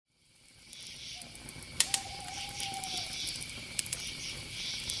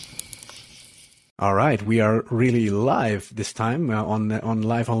All right, we are really live this time on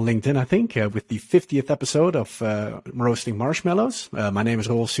live on LinkedIn, I think, with the 50th episode of Roasting Marshmallows. My name is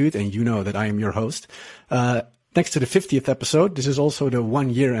Rolf Zuid, and you know that I am your host. Next to the 50th episode, this is also the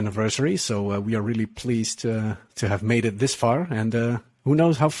 1-year anniversary, so we are really pleased to have made it this far, and who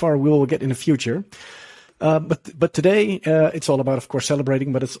knows how far we will get in the future. But today it's all about, of course,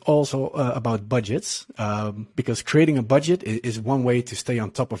 celebrating, but it's also about budgets, because creating a budget is one way to stay on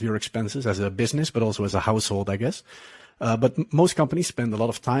top of your expenses as a business, but also as a household, I guess. But most companies spend a lot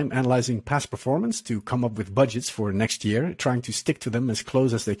of time analyzing past performance to come up with budgets for next year, trying to stick to them as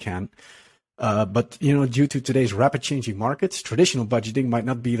close as they can. But, due to today's rapid changing markets, traditional budgeting might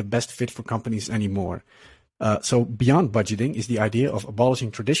not be the best fit for companies anymore. So beyond budgeting is the idea of abolishing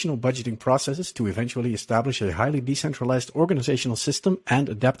traditional budgeting processes to eventually establish a highly decentralized organizational system and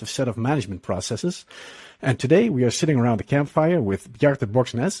adaptive set of management processes. And today we are sitting around the campfire with Bjarte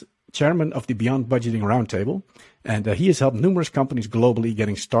Boxnes, chairman of the Beyond Budgeting Roundtable, and he has helped numerous companies globally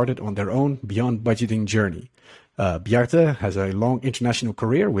getting started on their own beyond budgeting journey. Bjarte has a long international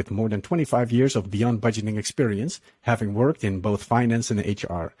career with more than 25 years of beyond budgeting experience, having worked in both finance and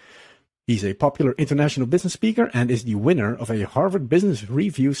HR. He's a popular international business speaker and is the winner of a Harvard Business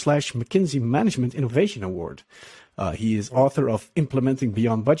Review / McKinsey Management Innovation Award. He is author of Implementing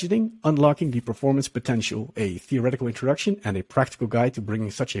Beyond Budgeting, Unlocking the Performance Potential, a theoretical introduction and a practical guide to bringing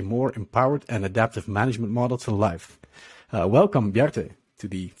such a more empowered and adaptive management model to life. Welcome, Bjarte, to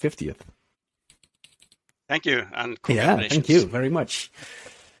the 50th. Thank you, and congratulations. Yeah, thank you very much.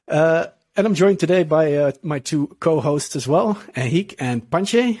 And I'm joined today by my two co-hosts as well, Henk and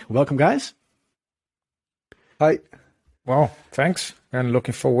Panche. Welcome, guys. Hi. Well, thanks. And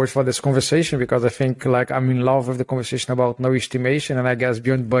looking forward for this conversation because I think I'm in love with the conversation about no estimation, and I guess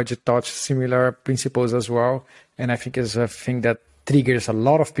Beyond Budget touches similar principles as well. And I think it's a thing that triggers a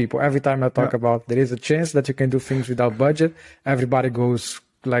lot of people. Every time I talk about there is a chance that you can do things without budget, everybody goes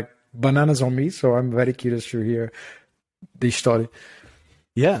like bananas on me. So I'm very curious to hear this story.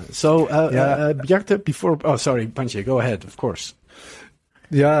 Yeah. So, Bjarte, Panche, go ahead, of course.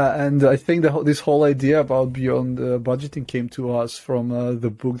 Yeah, and I think this whole idea about beyond budgeting came to us from the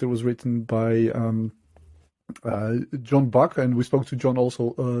book that was written by John Buck, and we spoke to John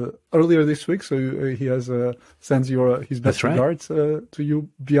also earlier this week. So he has sends his best regards to you,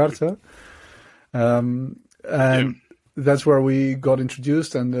 Bjarte. And that's where we got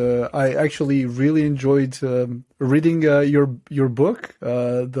introduced, and I actually really enjoyed reading your book.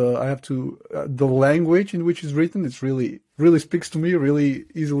 The language in which it's written, it's really speaks to me. Really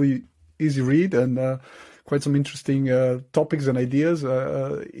easy read, and quite some interesting topics and ideas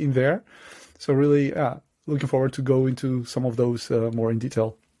in there. So really, looking forward to go into some of those more in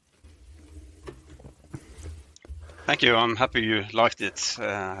detail. Thank you. I'm happy you liked it.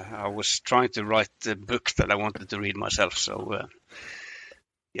 I was trying to write a book that I wanted to read myself. So,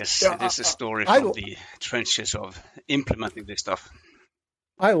 yes, it is a story from the trenches of implementing this stuff.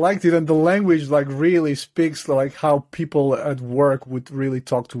 I liked it, and the language really speaks how people at work would really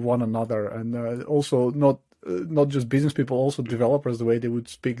talk to one another, and also not just business people, also developers, the way they would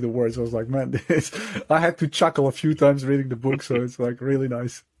speak the words. I was like, man, I had to chuckle a few times reading the book, so it's really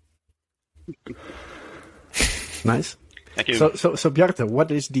nice. Nice. Thank you. So Bjarte,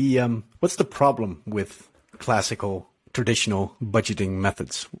 what's the problem with classical, traditional budgeting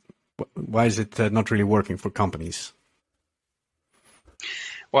methods? Why is it not really working for companies?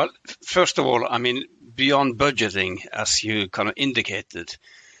 Well, first of all, beyond budgeting, as you kind of indicated,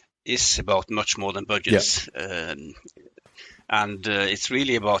 is about much more than budgets. Yeah. And it's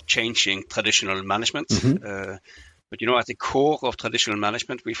really about changing traditional management. Mm-hmm. But, at the core of traditional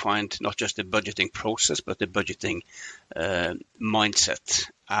management, we find not just the budgeting process, but the budgeting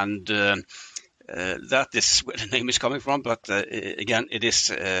mindset. And that is where the name is coming from. But again, it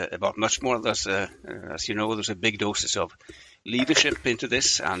is about much more. There's as you know, there's a big doses of leadership into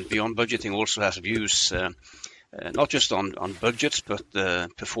this. And Beyond Budgeting also has views not just on budgets, but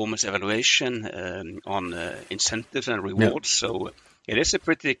performance evaluation, on incentives and rewards. Yeah. So it is a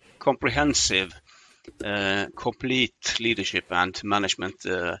pretty comprehensive complete leadership and management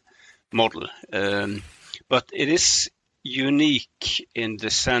model. But it is unique in the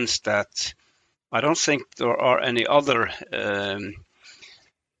sense that I don't think there are any other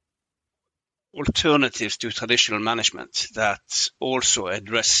alternatives to traditional management that also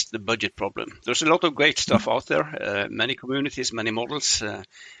address the budget problem. There's a lot of great stuff out there, many communities, many models,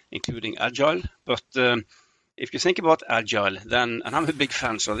 including Agile, but if you think about Agile, then, and I'm a big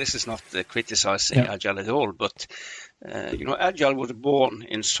fan, so this is not criticizing Agile at all, but, Agile was born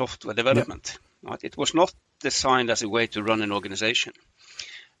in software development. Right? It was not designed as a way to run an organization.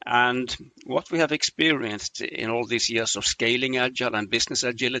 And what we have experienced in all these years of scaling Agile and business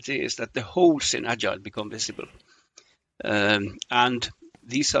agility is that the holes in Agile become visible. And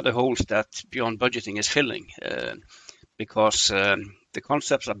these are the holes that Beyond Budgeting is filling, because the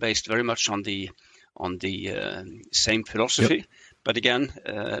concepts are based very much on the same philosophy. Yep. But again,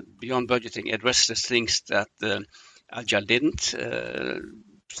 Beyond Budgeting addresses things that Agile didn't,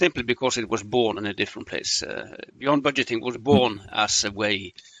 simply because it was born in a different place. Beyond Budgeting was born as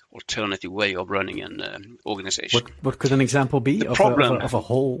a alternative way of running an organization. What could an example be of a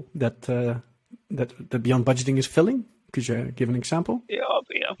hole that Beyond Budgeting is filling? Could you give an example? Yeah,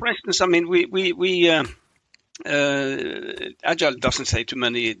 for instance, I mean, Agile doesn't say too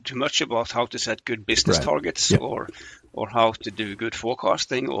much about how to set good business targets, or how to do good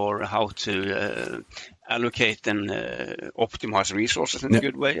forecasting, or how to allocate and optimize resources in a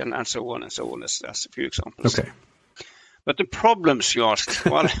good way, and so on and so on, as a few examples. Okay. But the problems you asked,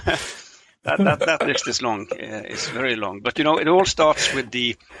 well, that list is long. It's very long. But, it all starts with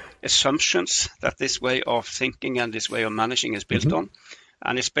the assumptions that this way of thinking and this way of managing is built on.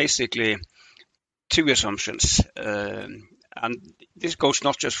 And it's basically two assumptions. And this goes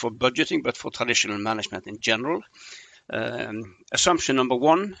not just for budgeting, but for traditional management in general. Assumption number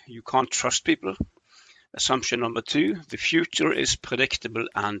one, you can't trust people. Assumption number two, the future is predictable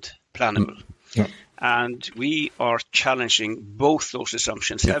and plannable. Yeah. And we are challenging both those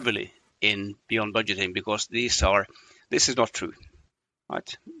assumptions heavily in Beyond Budgeting, because this is not true,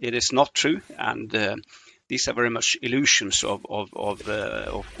 right? It is not true, and these are very much illusions of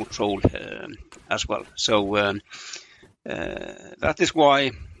control as well. So that is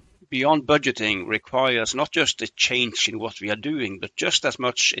why Beyond Budgeting requires not just a change in what we are doing, but just as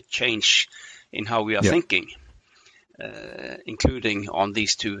much a change in how we are thinking, including on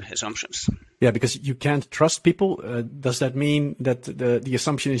these two assumptions. Yeah, because you can't trust people. Does that mean that the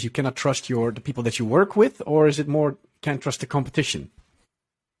assumption is you cannot trust the people that you work with, or is it more can't trust the competition?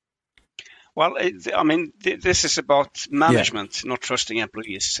 Well, this is about management, not trusting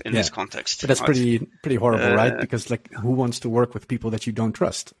employees in this context. But that's pretty horrible, right? Because who wants to work with people that you don't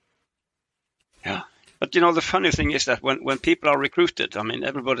trust? Yeah. But the funny thing is that when people are recruited,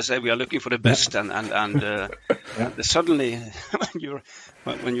 everybody say we are looking for the best, and suddenly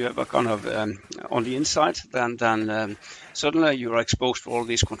when you have a kind of on the inside, then suddenly you are exposed to all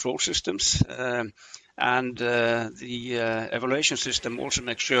these control systems, and the evaluation system also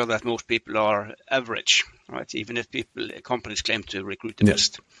makes sure that most people are average, right? Even if companies claim to recruit the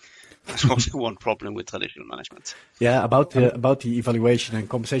best. That's also one problem with traditional management. Yeah, about the evaluation and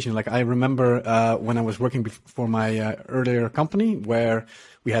compensation. I remember when I was working for my earlier company, where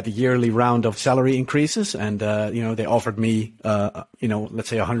we had a yearly round of salary increases, and they offered me let's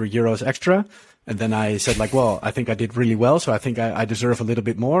say €100 extra, and then I said well, I think I did really well, so I think I deserve a little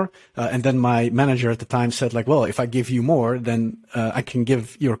bit more. And then my manager at the time said well, if I give you more, then I can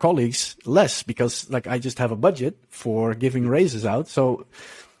give your colleagues less, because I just have a budget for giving raises out. So.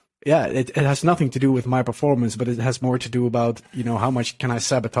 Yeah, it has nothing to do with my performance, but it has more to do about, how much can I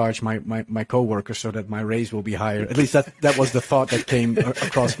sabotage my coworkers so that my raise will be higher. At least that was the thought that came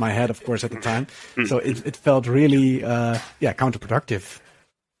across my head, of course, at the time. So it felt really, counterproductive.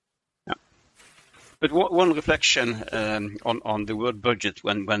 Yeah. But one reflection on the word budget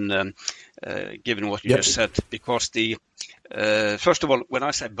when given what you just said, because first of all, when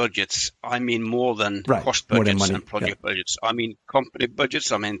I say budgets, I mean more than cost budgets and project budgets. I mean company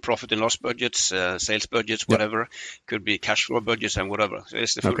budgets, I mean profit and loss budgets, sales budgets, whatever. Could be cash flow budgets and whatever. So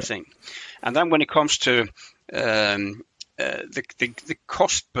it's the full thing. And then when it comes to the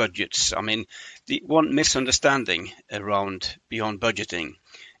cost budgets, the one misunderstanding around Beyond Budgeting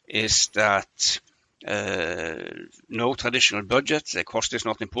is that no traditional budget, the cost is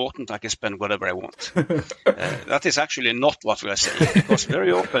not important, I can spend whatever I want. That is actually not what we are saying, because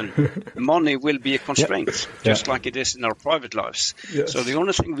very often money will be a constraint, just like it is in our private lives. Yes. So the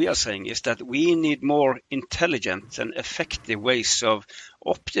only thing we are saying is that we need more intelligent and effective ways of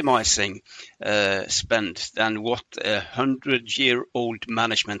optimizing spend than what a 100-year-old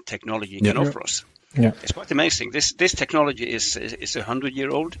management technology can offer us. Yeah. It's quite amazing. This technology is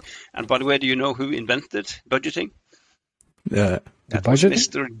 100-year-old. And by the way, do you know who invented budgeting? That was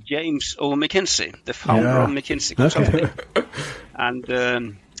Mr. James O. McKinsey, the founder of McKinsey Consulting.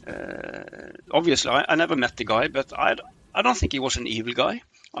 And obviously, I never met the guy, but I don't think he was an evil guy.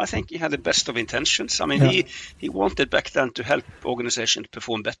 I think he had the best of intentions. He wanted back then to help organizations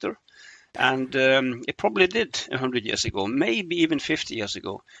perform better. And it probably did 100 years ago, maybe even 50 years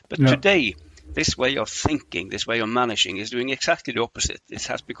ago. But today, this way of thinking, this way of managing is doing exactly the opposite. It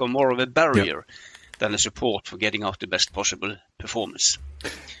has become more of a barrier than a support for getting out the best possible performance.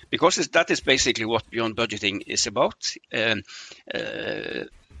 Because that is basically what Beyond Budgeting is about.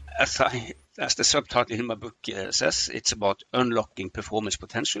 As the subtitle in my book says, it's about unlocking performance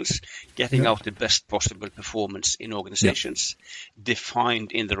potentials, getting out the best possible performance in organizations,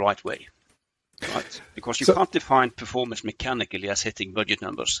 defined in the right way. Right? Because you can't define performance mechanically as hitting budget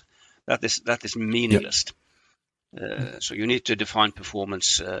numbers. That is meaningless. So you need to define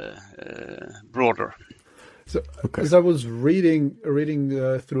performance broader. So as I was reading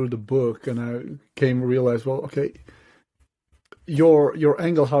through the book, and I realized, well, okay, your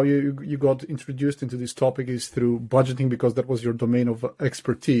angle, how you got introduced into this topic is through budgeting, because that was your domain of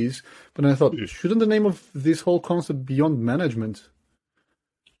expertise. But then I thought, shouldn't the name of this whole concept Beyond Management?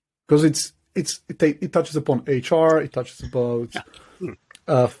 Because it touches upon HR, it touches about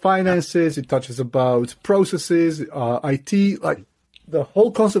finances, it touches about processes, IT, like the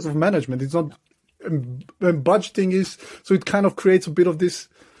whole concept of management. It's not, and budgeting is, so it kind of creates a bit of this,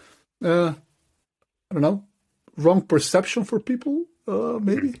 I don't know, wrong perception for people,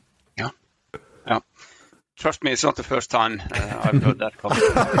 maybe. Yeah. Trust me, it's not the first time I've heard that comment.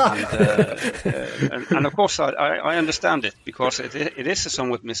 And of course, I understand it, because it is a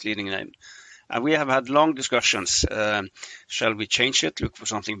somewhat misleading name. And we have had long discussions. Shall we change it, look for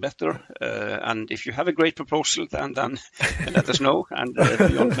something better? And if you have a great proposal, then let us know. And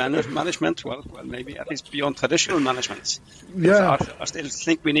beyond management, well, maybe at least beyond traditional management. Yeah. I still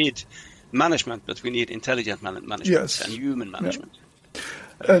think we need management, but we need intelligent management and human management.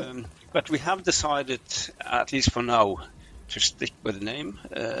 But we have decided, at least for now, to stick with the name.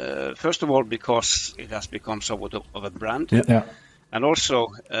 First of all, because it has become somewhat of a brand. Yeah. And also,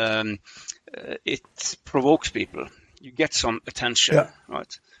 it provokes people. You get some attention,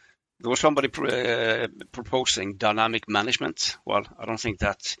 right? There was somebody proposing dynamic management. Well, I don't think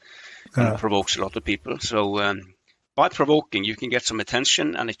that provokes a lot of people. So by provoking, you can get some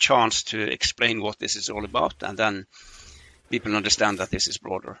attention and a chance to explain what this is all about, and then people understand that this is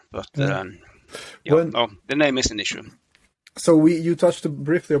broader. But the name is an issue. So you touched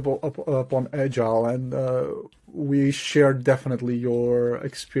briefly upon Agile, and we shared definitely your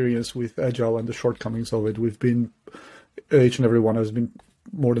experience with Agile and the shortcomings of it. We've been, each and every one has been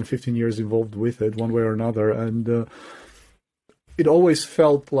more than 15 years involved with it, one way or another, and it always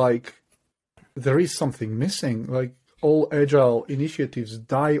felt like there is something missing. Like all Agile initiatives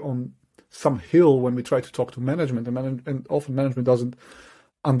die on some hill when we try to talk to management, and often management doesn't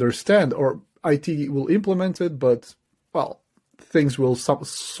understand, or IT will implement it, but well, things will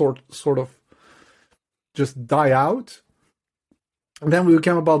sort of just die out. And then we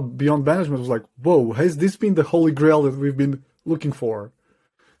came about Beyond Management. It was like, whoa, has this been the holy grail that we've been looking for?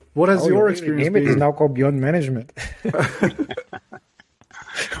 What has your experience been? It is now called Beyond Management.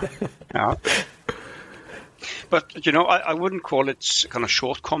 Yeah. But, I wouldn't call it kind of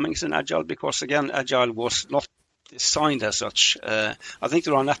shortcomings in Agile, because, again, Agile was not designed as such. I think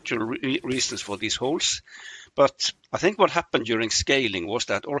there are natural reasons for these holes. But I think what happened during scaling was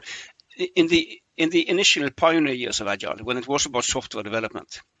that, or in the initial pioneer years of Agile, when it was about software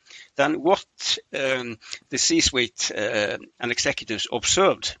development, then what the C-suite and executives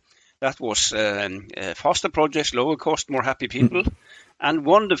observed, that was faster projects, lower cost, more happy people, and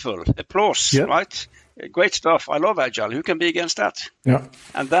wonderful applause, right? Great stuff. I love Agile. Who can be against that? Yeah.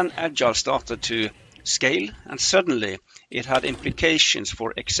 And then Agile started to scale, and suddenly it had implications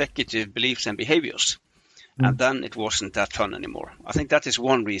for executive beliefs and behaviors. And then it wasn't that fun anymore. I think that is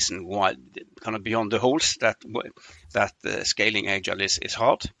one reason why, kind of beyond the holes, that scaling Agile is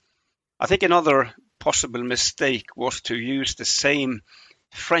hard. I think another possible mistake was to use the same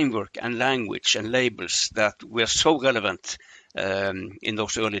framework and language and labels that were so relevant in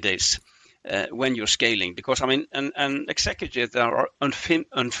those early days when you're scaling. Because, I mean, an executive that are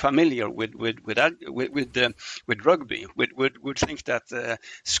unfamiliar with rugby would think that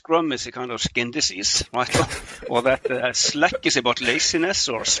Scrum is a kind of skin disease, right? Or that Slack is about laziness,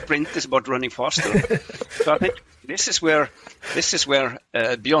 or Sprint is about running faster. So I think this is where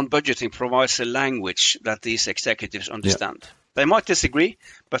Beyond Budgeting provides a language that these executives understand. Yeah. They might disagree,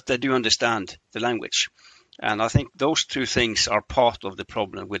 but they do understand the language. And I think those two things are part of the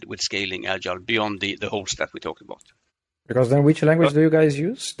problem with scaling Agile beyond the holes that we talked about. Because then which language do you guys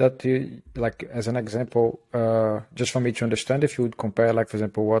use? That you, like, as an example, just for me to understand, if you would compare, like, for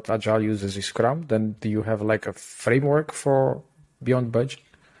example, what Agile uses is Scrum, then do you have like a framework for Beyond Budget?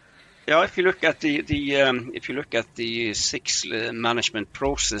 Yeah, if you look at the 6 management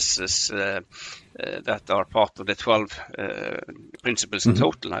processes that are part of the 12 principles in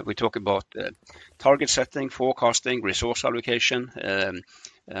total, we talk about target setting, forecasting, resource allocation,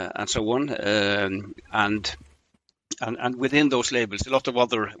 and so on. And and within those labels, a lot of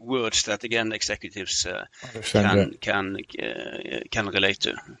other words that again executives can relate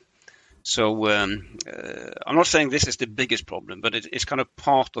to. So I'm not saying this is the biggest problem, but it's kind of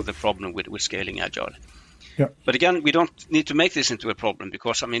part of the problem with scaling Agile. Yeah. But again, we don't need to make this into a problem,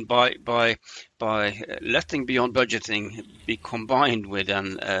 because I mean, by letting Beyond Budgeting be combined with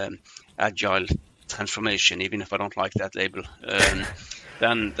an Agile transformation, even if I don't like that label,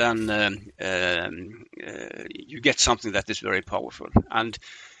 then you get something that is very powerful. And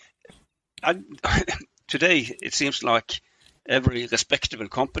today, it seems like every respectable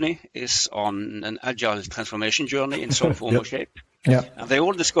company is on an Agile transformation journey in some form or shape. Yeah. And they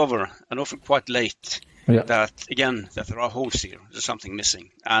all discover, and often quite late, that there are holes here, there's something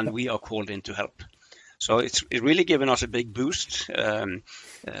missing, and we are called in to help. So it's really given us a big boost when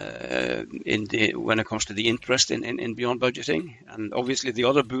it comes to the interest in Beyond Budgeting. And obviously the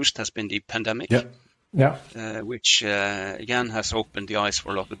other boost has been the pandemic, which again has opened the eyes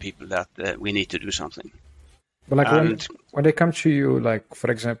for a lot of people that we need to do something. But like when they come to you, like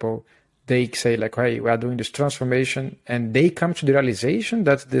for example, they say like, hey, we are doing this transformation, and they come to the realization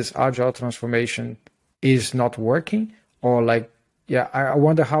that this Agile transformation is not working, or like, I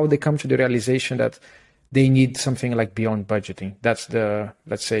wonder how they come to the realization that they need something like Beyond Budgeting. That's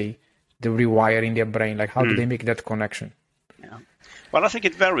let's say, the rewire in their brain. Like, how do they make that connection? Yeah. Well, I think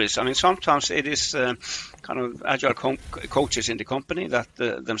it varies. I mean, sometimes it is kind of Agile coaches in the company that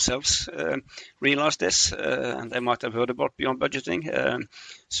themselves realize this, and they might have heard about Beyond Budgeting.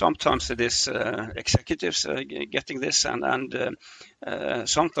 Sometimes it is executives getting this, and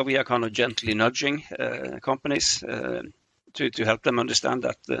sometimes we are kind of gently nudging companies to help them understand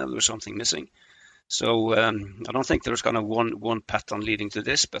that there's something missing. So I don't think there's kind of one pattern leading to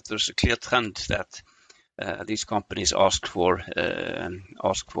this, but there's a clear trend that these companies ask for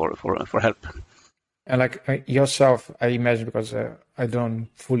help. And like yourself, I imagine, because I don't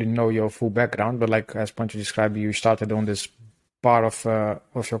fully know your full background, but like as Pancho described, you started on this part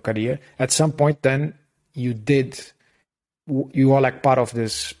of your career. At some point, then you are like part of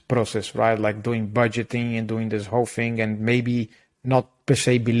this process, right? Like doing budgeting and doing this whole thing, and maybe not per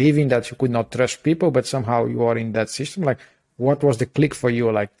se believing that you could not trust people, but somehow you are in that system. Like, what was the click for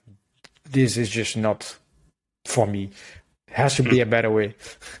you? Like, this is just not for me. It has to be a better way.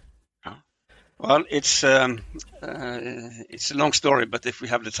 Well, it's a long story, but if we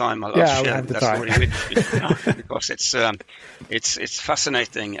have the time, I'll share that story with you, because it's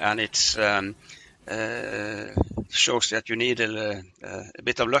fascinating, and it's shows that you need a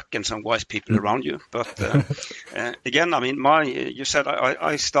bit of luck and some wise people around you. But again, I mean, you said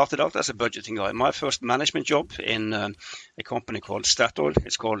I started out as a budgeting guy. My first management job in a company called Statoil.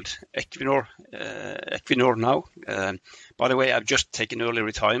 It's called Equinor now. By the way, I've just taken early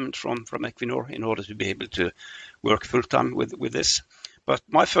retirement from Equinor in order to be able to work full time with this. But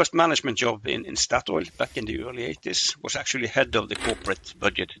my first management job in Statoil back in the early 80s was actually head of the corporate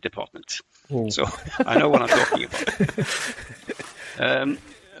budget department. Ooh. So I know what I'm talking about.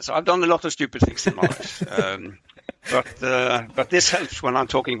 So I've done a lot of stupid things in my life. But this helps when I'm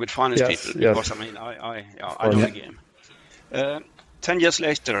talking with finance people, because I mean, I know the game. 10 years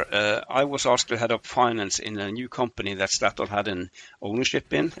later, I was asked to head up finance in a new company that Statoil had an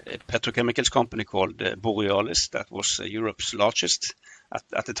ownership in, a petrochemicals company called Borealis, that was Europe's largest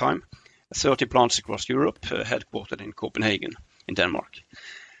at the time. 30 plants across Europe, headquartered in Copenhagen in Denmark.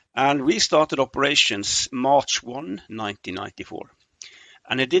 And we started operations March 1, 1994.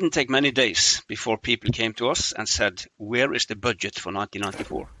 And it didn't take many days before people came to us and said, where is the budget for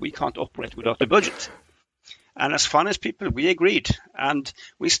 1994? We can't operate without a budget. And as finance people, we agreed, and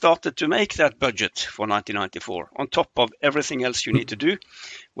we started to make that budget for 1994 on top of everything else you need to do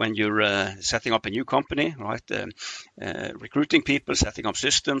when you're setting up a new company, right? Recruiting people, setting up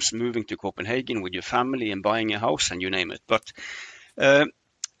systems, moving to Copenhagen with your family and buying a house, and you name it. But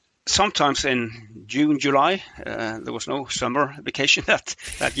sometimes in June, July, there was no summer vacation that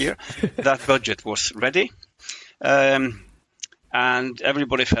year, that budget was ready. And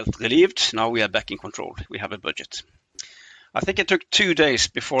everybody felt relieved. Now we are back in control. We have a budget. I think it took 2 days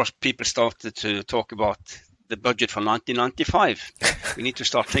before people started to talk about the budget for 1995. We need to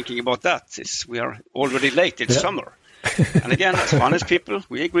start thinking about that. We are already late. It's summer. And again, as finance people,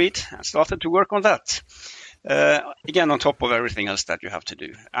 we agreed and started to work on that. Again, on top of everything else that you have to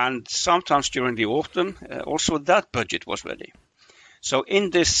do. And sometimes during the autumn, also that budget was ready. So in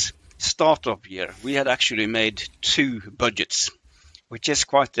this startup year, we had actually made 2 budgets, which is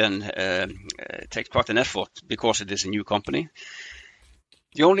takes quite an effort because it is a new company.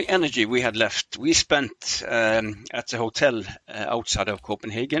 The only energy we had left, we spent at the hotel outside of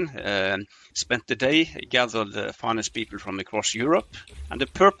Copenhagen, spent the day, gathered the finance people from across Europe. And the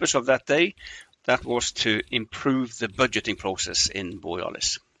purpose of that day, that was to improve the budgeting process in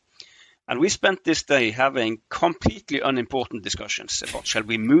Borealis. And we spent this day having completely unimportant discussions about, shall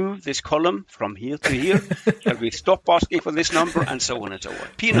we move this column from here to here? Shall we stop asking for this number? And so on and so on.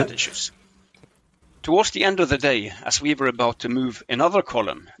 Peanut issues. Towards the end of the day, as we were about to move another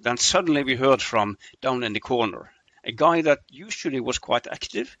column, then suddenly we heard from down in the corner, a guy that usually was quite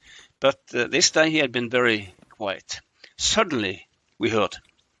active, but this day he had been very quiet. Suddenly we heard,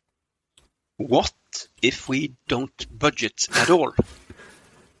 what if we don't budget at all?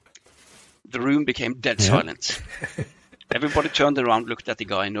 The room became dead silent. Everybody turned around, looked at the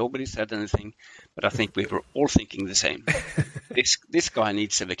guy. Nobody said anything, but I think we were all thinking the same. This guy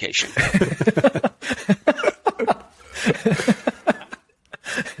needs a vacation.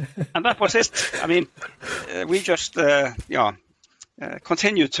 And that was it. I mean, we just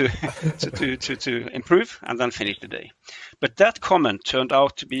continued to improve and then finish the day. But that comment turned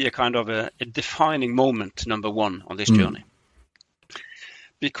out to be a kind of a defining moment, number one, on this journey.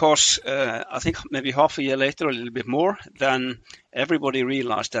 Because I think maybe half a year later, a little bit more, then everybody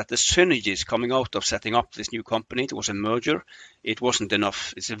realized that the synergies coming out of setting up this new company, it was a merger, it wasn't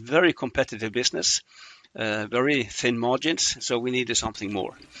enough. It's a very competitive business, very thin margins, so we needed something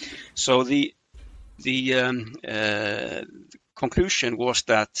more. So the conclusion was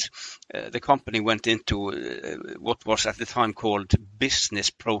that the company went into what was at the time called business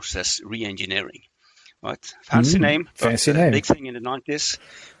process reengineering. Right, fancy name, big thing in the 90s.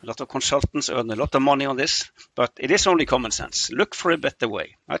 A lot of consultants earn a lot of money on this, but it is only common sense. Look for a better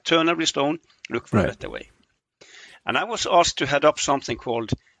way. Right? Turn every stone, look for a better way. And I was asked to head up something called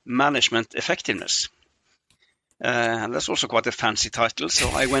management effectiveness. And that's also quite a fancy title. So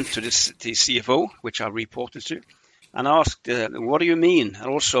I went to the CFO, which I reported to, and asked, what do you mean? And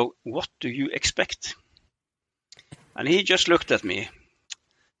also, what do you expect? And he just looked at me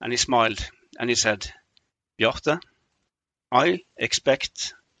and he smiled and he said, Bjarte, I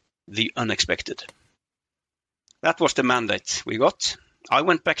expect the unexpected. That was the mandate we got. I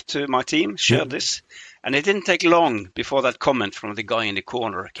went back to my team, shared this, and it didn't take long before that comment from the guy in the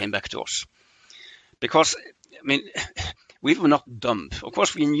corner came back to us. Because, I mean, we were not dumb. Of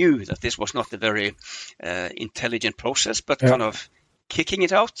course, we knew that this was not a very intelligent process, but kind of kicking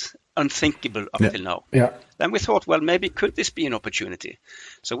it out, unthinkable up till now. Then we thought, well, maybe could this be an opportunity?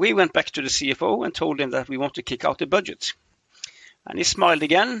 So we went back to the CFO and told him that we want to kick out the budget. And he smiled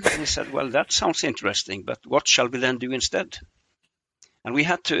again and he said, well, that sounds interesting, but what shall we then do instead? And we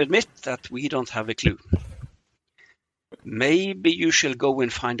had to admit that we don't have a clue. Maybe you shall go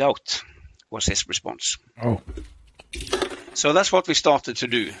and find out, was his response. So that's what we started to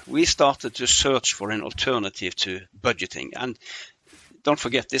do. We started to search for an alternative to budgeting. And don't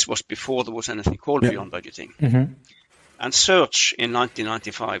forget, this was before there was anything called Beyond Budgeting. And search in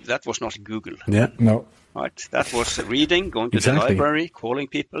 1995, that was not Google. Right? That was reading, going to the library, calling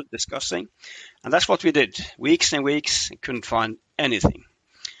people, discussing. And that's what we did. Weeks and weeks, couldn't find anything.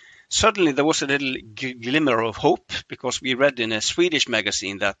 Suddenly there was a little glimmer of hope because we read in a Swedish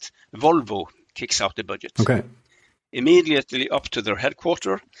magazine that Volvo kicks out the budget. Immediately up to their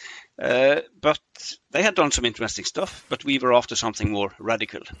headquarters. But they had done some interesting stuff, but we were after something more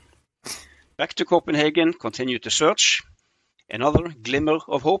radical. Back to Copenhagen, continued to search. Another glimmer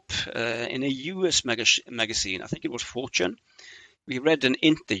of hope in a US magazine, I think it was Fortune. We read an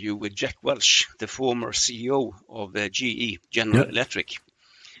interview with Jack Welch, the former CEO of GE, General Electric.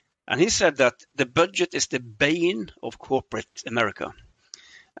 And he said that the budget is the bane of corporate America.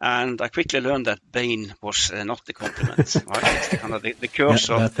 And I quickly learned that bane was not the compliment. Right? It's kind of the curse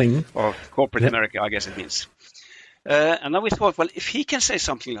of corporate America, I guess it means. And then we thought, well, if he can say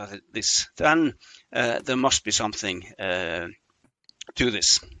something like this, then there must be something to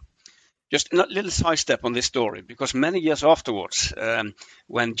this. Just a little sidestep on this story, because many years afterwards,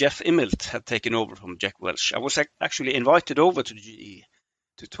 when Jeff Immelt had taken over from Jack Welch, I was actually invited over to GE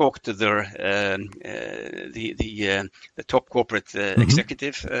to talk to their the top corporate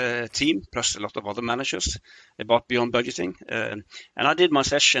executive team, plus a lot of other managers, about Beyond Budgeting. And I did my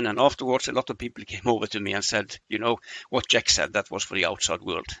session, and afterwards a lot of people came over to me and said, you know, what Jack said, that was for the outside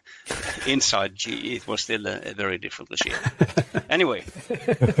world. Inside GE, it was still a very different machine. Anyway,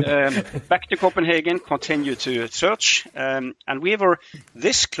 back to Copenhagen, continued to search, and we were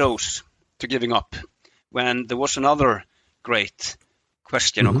this close to giving up when there was another great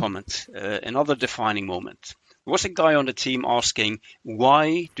question or comment, another defining moment. There was a guy on the team asking,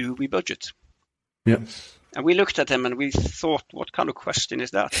 why do we budget? And we looked at them and we thought, what kind of question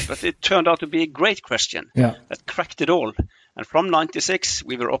is that? But it turned out to be a great question that cracked it all. And from 96,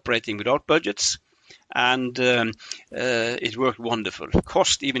 we were operating without budgets, and it worked wonderful.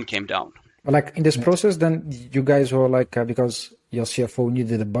 Cost even came down. Like in this process, then you guys were like, because your CFO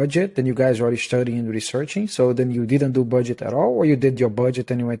needed a budget, then you guys were already studying and researching. So then you didn't do budget at all, or you did your budget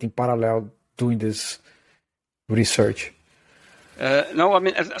and you went in parallel doing this research? No, I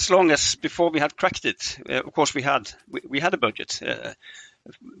mean, as long as before we had cracked it, of course we had a budget,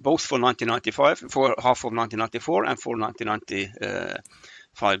 both for 1995, for half of 1994 and for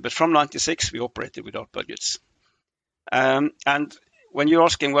 1995. But from 96, we operated without budgets. And when you're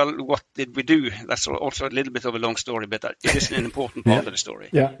asking, well, what did we do? That's also a little bit of a long story, but it is an important part of the story.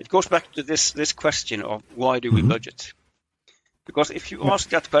 Yeah. It goes back to this question of why do we budget? Because if you ask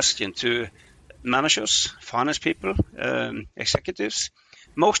that question to managers, finance people, executives,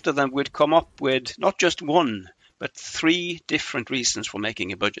 most of them would come up with not just one, but 3 different reasons for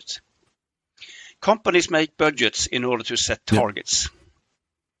making a budget. Companies make budgets in order to set targets.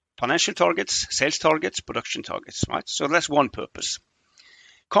 Financial targets, sales targets, production targets, right? So that's one purpose.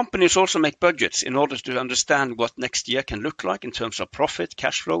 Companies also make budgets in order to understand what next year can look like in terms of profit,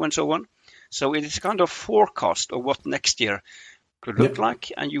 cash flow, and so on. So it is kind of forecast of what next year could look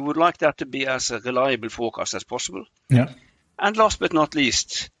like, and you would like that to be as a reliable forecast as possible. Yeah. And last but not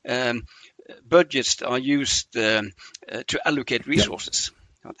least, budgets are used to allocate resources.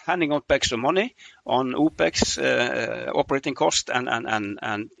 Handing out bags of money on OPEX, operating cost,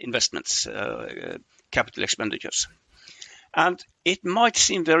 and investments, capital expenditures. And it might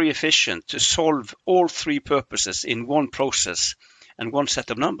seem very efficient to solve all 3 purposes in one process and one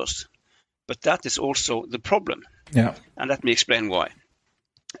set of numbers. But that is also the problem. Yeah. And let me explain why.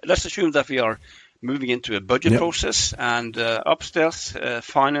 Let's assume that we are moving into a budget process, and upstairs,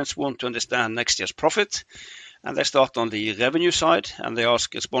 finance want to understand next year's profit. And they start on the revenue side, and they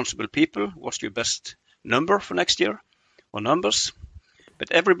ask responsible people, what's your best number for next year, or numbers?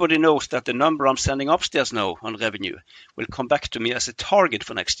 But everybody knows that the number I'm sending upstairs now on revenue will come back to me as a target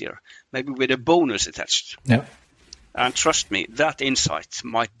for next year, maybe with a bonus attached. Yeah. And trust me, that insight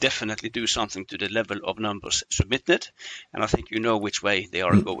might definitely do something to the level of numbers submitted. And I think you know which way they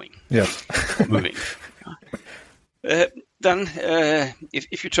are going. Yeah. Moving. Then,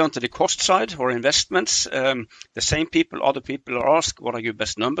 if you turn to the cost side or investments, the same people, other people are asked, what are your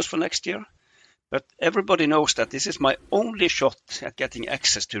best numbers for next year? But everybody knows that this is my only shot at getting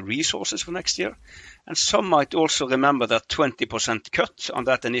access to resources for next year. And some might also remember that 20% cut on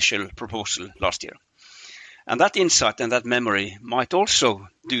that initial proposal last year. And that insight and that memory might also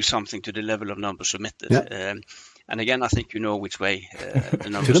do something to the level of numbers submitted. Yeah. And again, I think you know which way the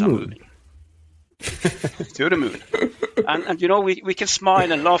numbers are moving. To the moon. And you know, we can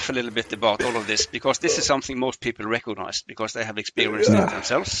smile and laugh a little bit about all of this, because this is something most people recognize because they have experienced it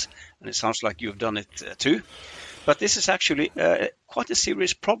themselves, and it sounds like you've done it too. But this is actually quite a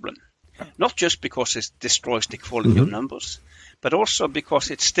serious problem, not just because it destroys the quality of numbers, but also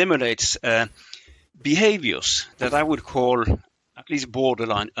because it stimulates behaviors that I would call at least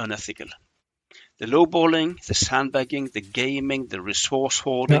borderline unethical. The lowballing, the sandbagging, the gaming, the resource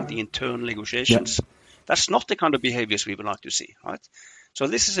hoarding, the internal negotiations. That's not the kind of behaviors we would like to see, right? So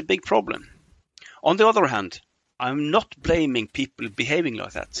this is a big problem. On the other hand, I'm not blaming people behaving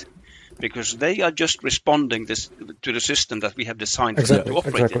like that, because they are just responding to the system that we have designed for them to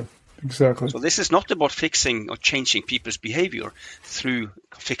operate in. Exactly. So this is not about fixing or changing people's behavior through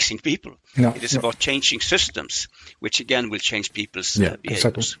fixing people. It is about changing systems, which again will change people's behaviors.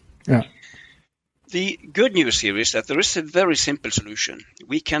 Exactly. Yeah. The good news here is that there is a very simple solution.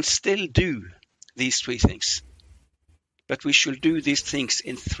 We can still do these 3 things, but we should do these things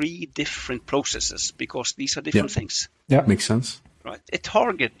in 3 different processes, because these are different things. Yeah, makes sense. Right. A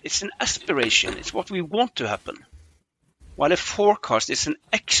target, it's an aspiration. It's what we want to happen. While a forecast is an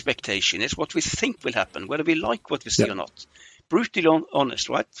expectation. It's what we think will happen, whether we like what we see or not. Brutally honest,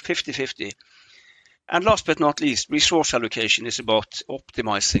 right? 50-50. And last but not least, resource allocation is about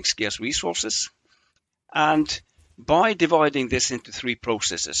optimizing scarce resources. And by dividing this into 3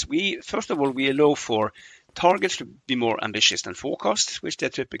 processes, first of all, we allow for targets to be more ambitious than forecasts, which they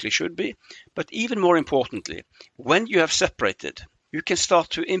typically should be. But even more importantly, when you have separated, you can start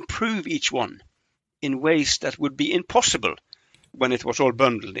to improve each one in ways that would be impossible when it was all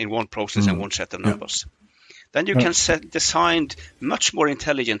bundled in one process and one set of numbers. Then you can design much more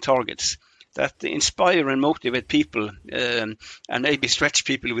intelligent targets that inspire and motivate people and maybe stretch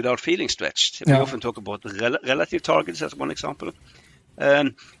people without feeling stretched. We often talk about relative targets as one example.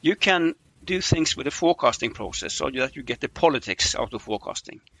 You can do things with a forecasting process so that you get the politics out of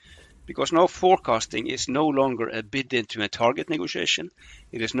forecasting. because now forecasting is no longer a bid into a target negotiation.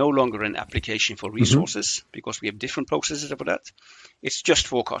 It is no longer an application for resources because we have different processes for that. It's just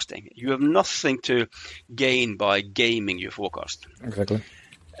forecasting. You have nothing to gain by gaming your forecast. Exactly.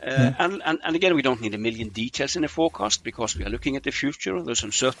 And again, we don't need a million details in a forecast because we are looking at the future. There's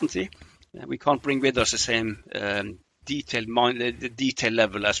uncertainty. We can't bring with us the same the detail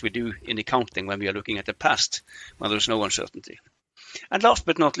level as we do in accounting when we are looking at the past, when there's no uncertainty. And last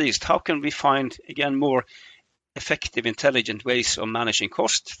but not least, how can we find, again, more effective, intelligent ways of managing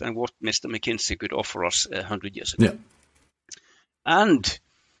cost than what Mr. McKinsey could offer us 100 years ago? Yeah. And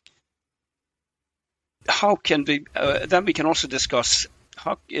how can we, then we can also discuss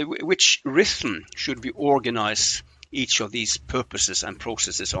which rhythm should we organize each of these purposes and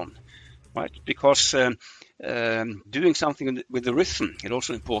processes on, right? Because doing something with the rhythm is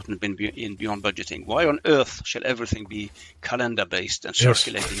also important in beyond budgeting. Why on earth shall everything be calendar-based and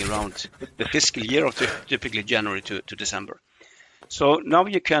circulating around the fiscal year of typically January to December? So now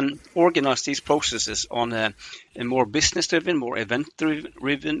you can organize these processes on a more business-driven, more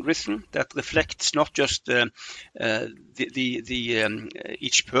event-driven rhythm that reflects not just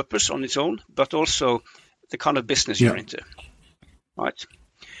each purpose on its own, but also the kind of business you're into, right?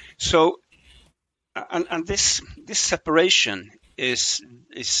 So, and this separation is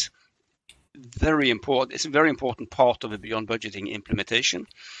very important. It's a very important part of the beyond budgeting implementation,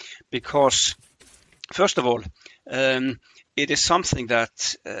 because first of all, it is something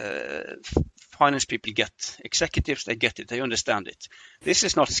that finance people get. Executives, they get it. They understand it. This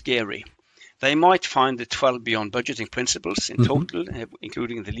is not scary. They might find the 12 beyond budgeting principles in total,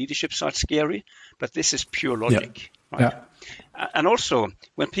 including the leadership side, scary, but this is pure logic. Yeah. Right? Yeah. And also,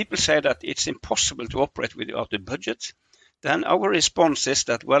 when people say that it's impossible to operate without a budget, then our response is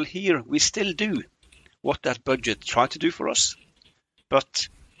that, well, here we still do what that budget tried to do for us, but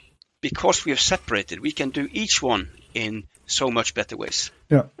because we have separated, we can do each one in so much better ways.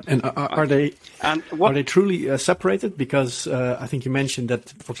 Yeah. And are they truly separated? Because I think you mentioned that,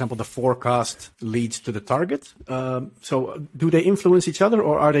 for example, the forecast leads to the target. So do they influence each other,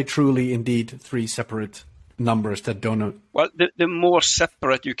 or are they truly indeed three separate numbers that don't? Well, the more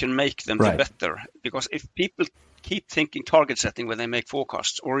separate you can make them, the better. Because if people keep thinking target setting when they make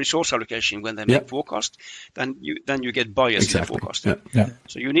forecasts, or resource allocation when they make forecasts, then you get bias in the forecast. Yeah. Yeah.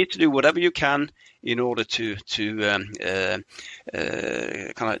 So you need to do whatever you can in order to kind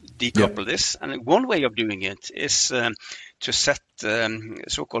of decouple this. And one way of doing it is to set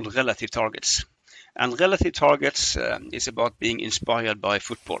so-called relative targets. And relative targets is about being inspired by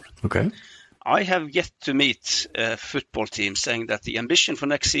football. Okay. I have yet to meet a football team saying that the ambition for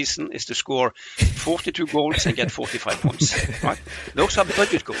next season is to score 42 goals and get 45 points. Right? Those are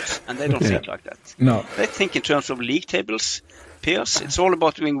budget goals, and they don't think like that. No. They think in terms of league tables, peers. It's all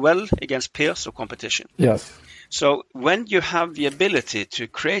about doing well against peers or competition. Yes. So when you have the ability to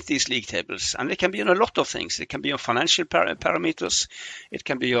create these league tables, and it can be on a lot of things. It can be on financial parameters. It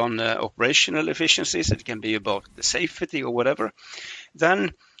can be on operational efficiencies. It can be about the safety or whatever.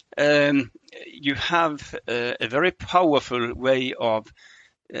 Then you have a very powerful way of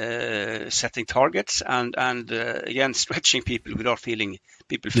setting targets and again stretching people without feeling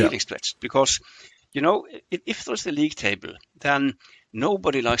stretched. Because if there's a league table, then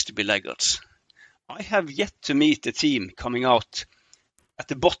nobody likes to be laggards. I have yet to meet a team coming out at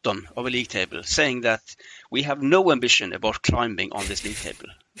the bottom of a league table saying that we have no ambition about climbing on this league table.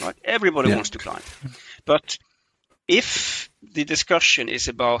 Right? Everybody wants to climb, but if the discussion is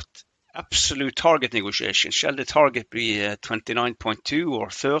about absolute target negotiation, shall the target be 29.2 or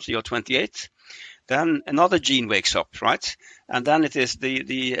 30 or 28? Then another gene wakes up, right? And then it is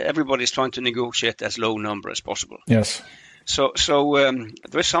everybody's trying to negotiate as low number as possible. Yes. So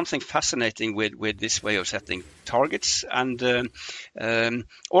there's something fascinating with this way of setting targets, and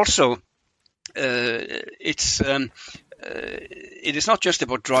also it is not just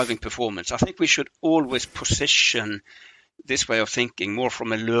about driving performance. I think we should always position this way of thinking more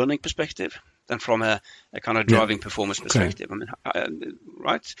from a learning perspective than from a kind of driving performance perspective. Okay. I mean,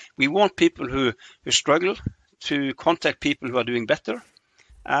 right? We want people who struggle to contact people who are doing better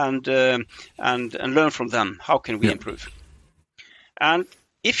and learn from them. How can we improve? And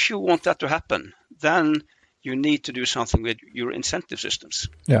if you want that to happen, then you need to do something with your incentive systems.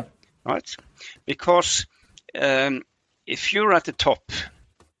 Yeah. Right? Because if you're at the top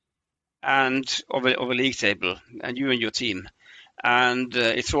and of a league table, and you and your team, and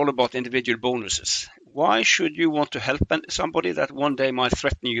it's all about individual bonuses, why should you want to help somebody that one day might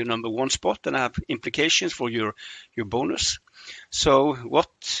threaten your number one spot and have implications for your bonus? So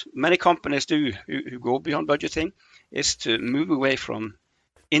what many companies do who go beyond budgeting is to move away from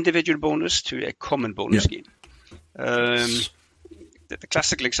individual bonus to a common bonus scheme. The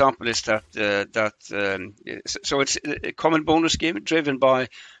classical example is that so it's a common bonus scheme driven by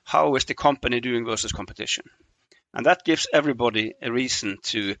how is the company doing versus competition, and that gives everybody a reason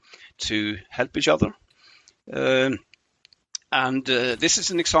to help each other. And this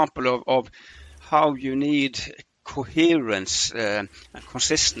is an example of how you need coherence and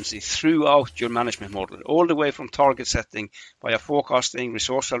consistency throughout your management model, all the way from target setting via forecasting,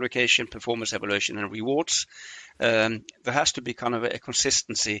 resource allocation, performance evaluation, and rewards. There has to be kind of a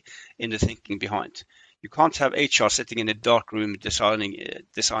consistency in the thinking behind. You can't have HR sitting in a dark room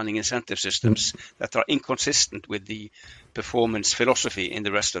designing incentive systems that are inconsistent with the performance philosophy in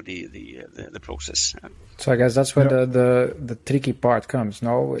the rest of the process. So I guess that's where the tricky part comes.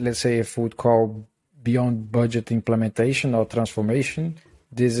 No, let's say if we would call beyond budget implementation or transformation,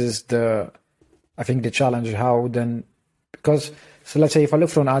 this is I think the challenge. How then? Because so let's say if I look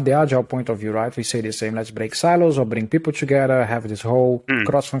from the agile point of view, right? We say the same. Let's break silos or bring people together, have this whole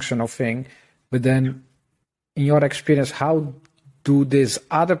cross-functional thing. But then, in your experience, how do these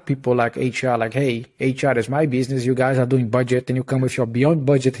other people like HR, like, hey, HR is my business, you guys are doing budget, and you come with your beyond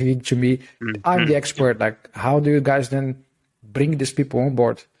budget thing to me, I'm the expert. Like, how do you guys then bring these people on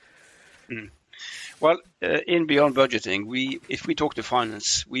board? Well, in beyond budgeting, if we talk to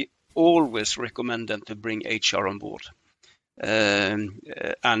finance, we always recommend them to bring HR on board. And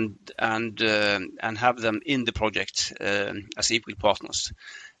have them in the project as equal partners.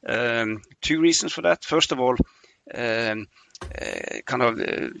 Two reasons for that. First of all,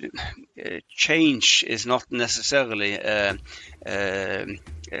 change is not necessarily a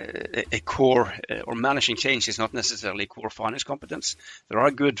core, or managing change is not necessarily core finance competence. There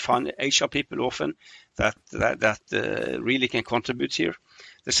are good HR people often that really can contribute here.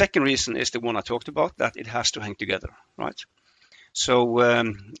 The second reason is the one I talked about, that it has to hang together, right? So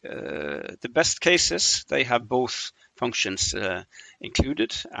the best cases, they have both functions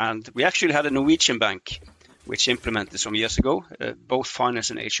included. And we actually had a Norwegian bank which implemented some years ago, both finance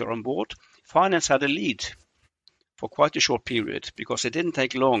and HR on board. Finance had a lead for quite a short period because it didn't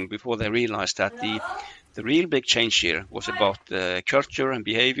take long before they realized that the real big change here was about culture and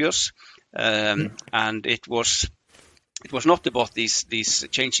behaviors. And it was not about these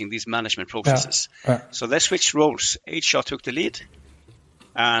changing these management processes. So they switched roles. HR took the lead,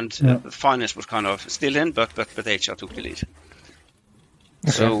 and finance was kind of still in, but HR took the lead.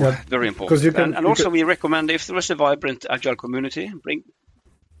 Okay. So very important. And also we recommend, if there is a vibrant agile community, bring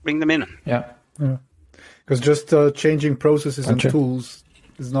them in. Because just changing processes and tools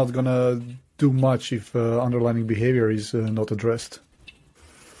is not going to do much if underlying behavior is not addressed.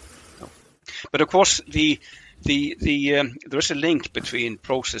 No. But of course, there is a link between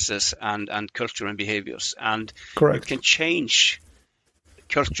processes and culture and behaviors, and Correct. You can change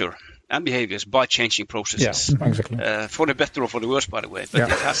culture and behaviors by changing processes. Yeah, exactly. For the better or for the worse, by the way, but it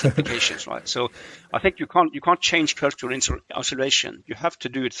has implications, right? So I think you can't change culture in isolation. You have to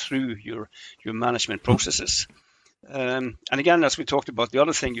do it through your management processes. And again, as we talked about, the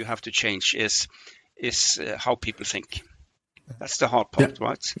other thing you have to change is how people think. That's the hard part,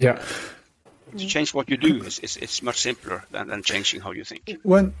 right? Yeah. To change what you do is much simpler than changing how you think.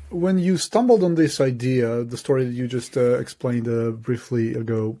 When you stumbled on this idea, the story that you just explained briefly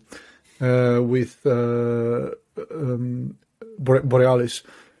ago with Borealis,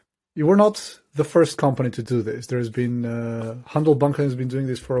 you were not the first company to do this. There's been Handelsbanken has been doing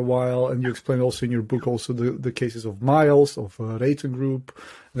this for a while, and you explained also in your book also the cases of Miles, of Raytheon Group,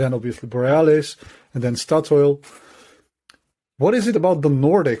 then obviously Borealis, and then Statoil. What is it about the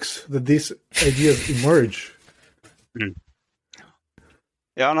Nordics that these ideas emerge?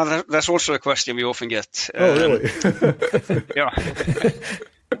 Yeah, no, that's also a question we often get. Oh, really? Yeah.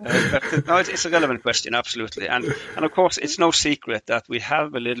 No, it's a relevant question, absolutely. And of course, it's no secret that we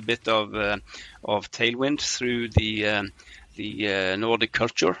have a little bit of tailwind through the Nordic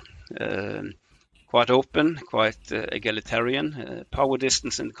culture. Quite open, quite egalitarian. Power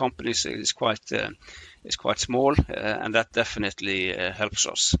distance in companies is quite small, and that definitely helps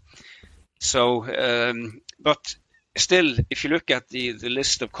us. So, but still, if you look at the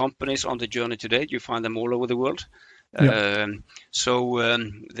list of companies on the journey today, you find them all over the world. So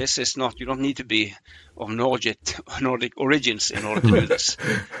this is not, you don't need to be of Nordic origins in order to do this.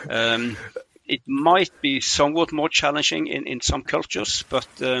 It might be somewhat more challenging in some cultures, but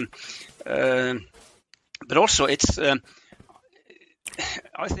also it's,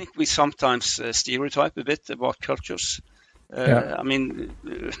 I think we sometimes stereotype a bit about cultures. I mean,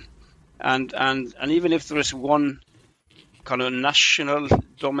 and even if there is one kind of national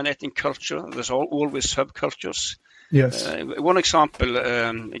dominating culture, there's always subcultures. Yes. One example,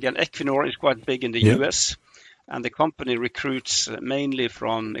 again, Equinor is quite big in the US, and the company recruits mainly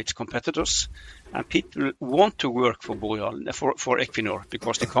from its competitors. And people want to work for for Equinor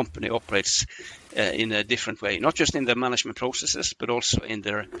because the company operates in a different way, not just in their management processes, but also in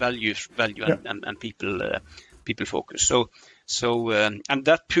their value and people focus. So and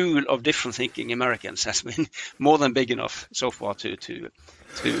that pool of different thinking Americans has been more than big enough so far to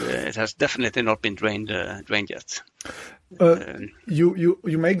it has definitely not been drained yet. You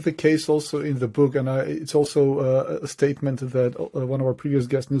make the case also in the book, and it's also a statement that one of our previous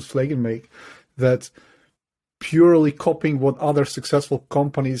guests, Niels Flegen, make, that purely copying what other successful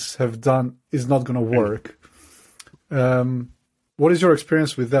companies have done is not going to work. What is your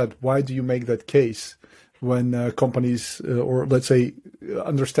experience with that? Why do you make that case when companies, or let's say,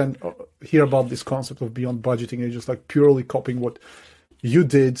 hear about this concept of beyond budgeting and just like purely copying what you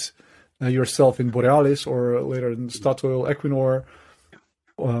did yourself in Borealis or later in Statoil, Equinor?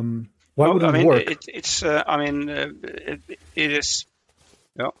 Why would it work? It is.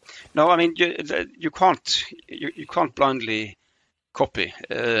 No, I mean you can't blindly copy.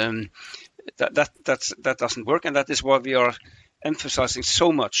 That doesn't work, and that is why we are emphasizing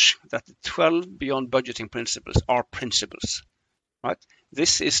so much that the 12 beyond budgeting principles are principles, right?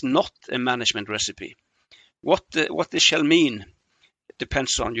 This is not a management recipe. What this shall mean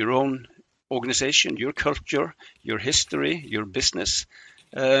depends on your own organization, your culture, your history, your business.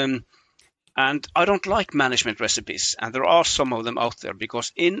 And I don't like management recipes, and there are some of them out there,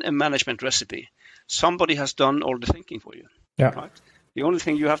 because in a management recipe, somebody has done all the thinking for you. Yeah. Right? The only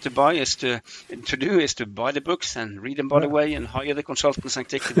thing you have to buy is to buy the books and read them by the way, and hire the consultants and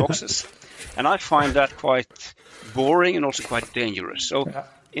tick the boxes. And I find that quite boring and also quite dangerous. So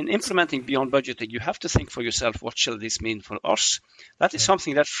in implementing beyond budgeting, you have to think for yourself, what shall this mean for us? That is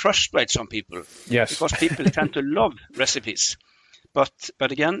something that frustrates some people. Yes. Because people tend to love recipes. But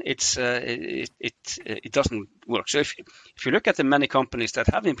again, it doesn't work. So if you look at the many companies that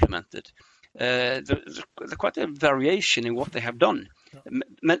have implemented, there's quite a variation in what they have done.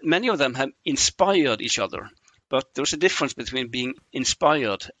 Many of them have inspired each other, but there's a difference between being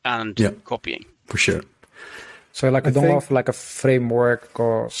inspired and copying. For sure. So like I don't have like a framework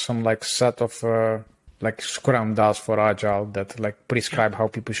or some like set of like Scrum does for Agile that like prescribe how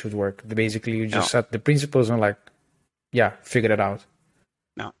people should work. Basically, you just set the principles and like, figure it out.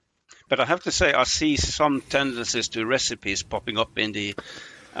 No, but I have to say I see some tendencies to recipes popping up in the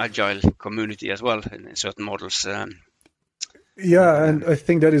Agile community as well in certain models. And I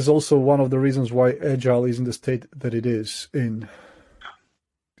think that is also one of the reasons why Agile is in the state that it is in.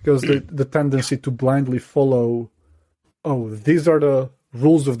 Because the tendency to blindly follow, these are the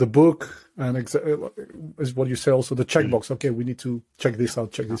rules of the book, and is what you say also, the checkbox. Okay, we need to check this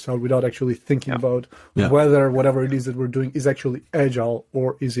out, without actually thinking about whether whatever it is that we're doing is actually Agile,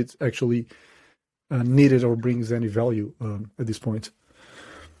 or is it actually needed or brings any value at this point.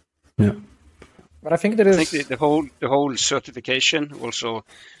 Yeah. But I think there is. I think the whole certification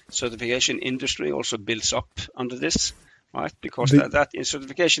industry also builds up under this, right? Because that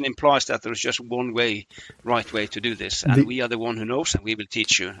certification implies that there is just one right way to do this, and we are the one who knows, and we will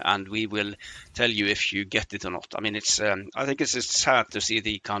teach you, and we will tell you if you get it or not. I mean, it's. I think it's just sad to see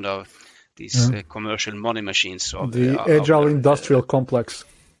the kind of these commercial money machines of the Agile industrial complex.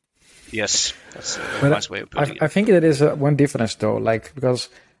 Yes, that's a nice way of putting it. I think there is one difference though, like because.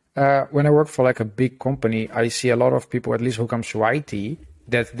 When I work for like a big company, I see a lot of people, at least who comes to IT,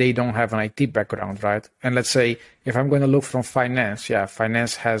 that they don't have an IT background, right? And let's say if I'm going to look from finance,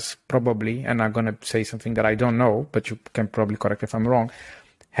 finance has probably, and I'm going to say something that I don't know, but you can probably correct if I'm wrong,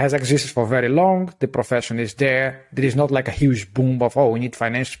 has existed for very long. The profession is there. There is not like a huge boom of, we need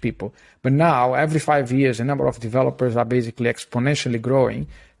finance people. But now, every 5 years, the number of developers are basically exponentially growing,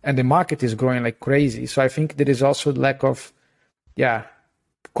 and the market is growing like crazy. So I think there is also lack of,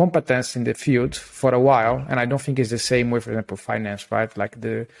 competence in the field for a while, and I don't think it's the same way, for example, finance, right? Like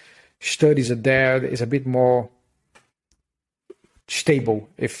the studies are there, it's a bit more stable,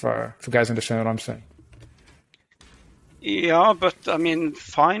 if you guys understand what I'm saying. Yeah, but I mean,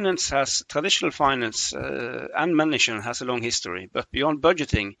 traditional finance and management has a long history, but beyond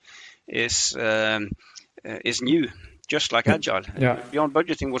budgeting is new, just like Agile. Beyond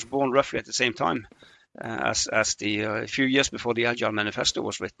budgeting was born roughly at the same time. As the few years before the Agile Manifesto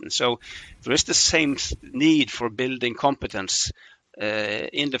was written. So there is the same need for building competence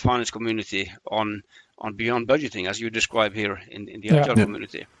in the finance community on beyond budgeting, as you describe here in the Agile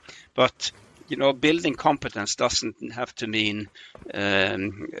community. But building competence doesn't have to mean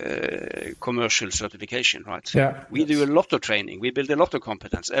commercial certification, right? Yeah. We do a lot of training. We build a lot of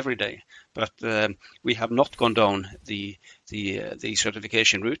competence every day, but we have not gone down the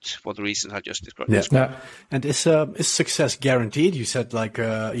certification route for the reasons I just described. Yeah. And is success guaranteed? You said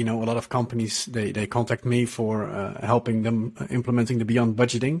a lot of companies, they contact me for helping them implementing the Beyond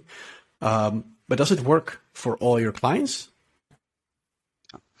Budgeting. But does it work for all your clients?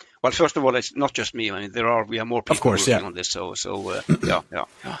 Well, first of all, it's not just me. I mean, we have more people working on this. So yeah.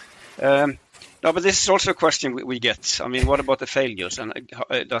 No, but this is also a question we get. I mean, what about the failures, and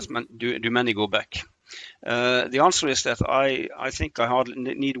do many go back? The answer is that I think I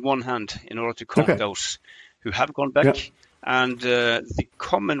hardly need one hand in order to count those who have gone back. Yeah. And the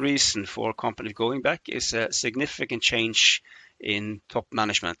common reason for companies going back is a significant change in top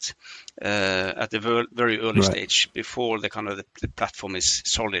management at the very early stage before the platform is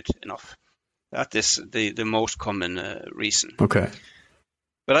solid enough. That is the most common reason. Okay.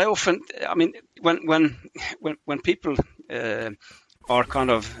 But when people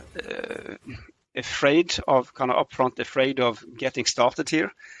are afraid of getting started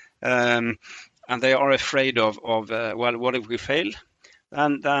here, and they are afraid of what if we fail,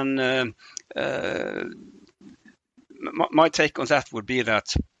 then my take on that would be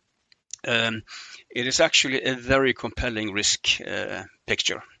that it is actually a very compelling risk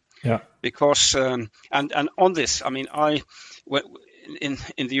picture. Yeah. Because and on this, I mean, in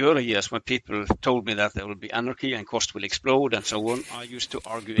the early years when people told me that there will be anarchy and cost will explode and so on, I used to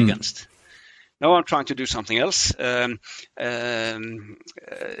argue against. Now I'm trying to do something else. If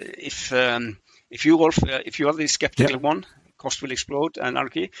you are the skeptical one, cost will explode,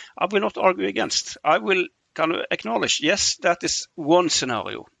 anarchy, I will not argue against. I will acknowledge, yes, that is one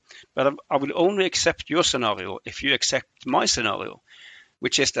scenario, but I will only accept your scenario if you accept my scenario,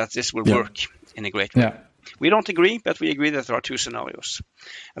 which is that this will work in a great way. Yeah. We don't agree, but we agree that there are two scenarios.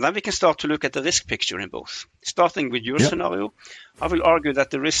 And then we can start to look at the risk picture in both. Starting with your scenario, I will argue that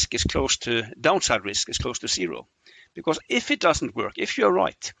the downside risk is close to zero. Because if it doesn't work, if you're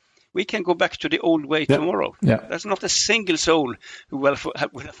right, we can go back to the old way tomorrow. Yeah. There's not a single soul who will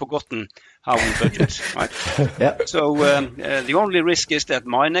have forgotten how we budget, right? So the only risk is that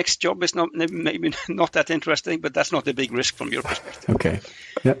my next job is maybe not that interesting, but that's not a big risk from your perspective. Okay.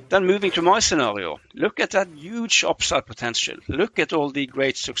 Then moving to my scenario, look at that huge upside potential. Look at all the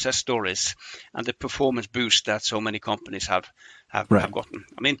great success stories and the performance boost that so many companies have gotten.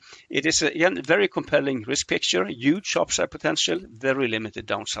 I mean, it is a very compelling risk picture, huge upside potential, very limited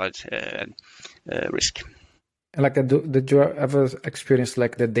downside risk. Did you ever experience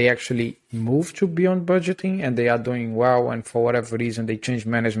that they actually moved to Beyond Budgeting and they are doing well, and for whatever reason they changed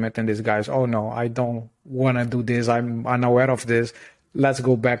management and these guys, oh no, I don't want to do this, I'm unaware of this, let's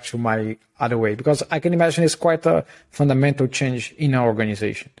go back to my other way? Because I can imagine it's quite a fundamental change in our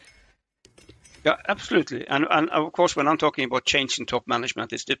organization. Yeah, absolutely. And of course, when I'm talking about change in top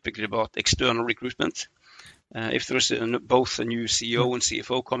management, it's typically about external recruitment. If there's both a new CEO and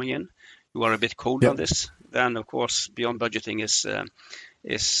CFO coming in who are a bit cold on this, then of course Beyond Budgeting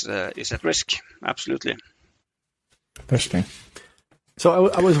is at risk. Absolutely. Interesting. So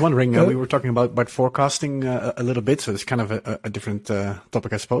I was wondering, we were talking about forecasting a little bit, so it's kind of a different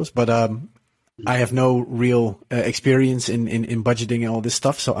topic, I suppose. But I have no real experience in budgeting and all this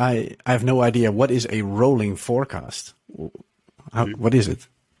stuff, so I have no idea what is a rolling forecast. What is it?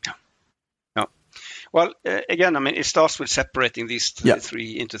 Well, again, I mean, it starts with separating these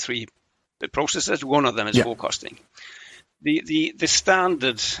three into three processes. One of them is forecasting. The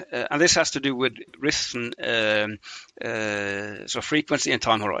standard, and this has to do with risk, so frequency and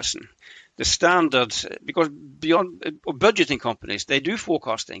time horizon. The standard, because beyond budgeting companies, they do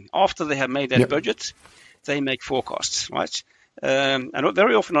forecasting. After they have made their budget, they make forecasts, right? And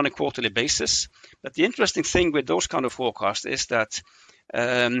very often on a quarterly basis. But the interesting thing with those kind of forecasts is that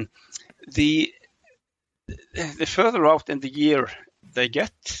the further out in the year they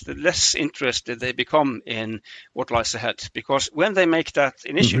get, the less interested they become in what lies ahead. Because when they make that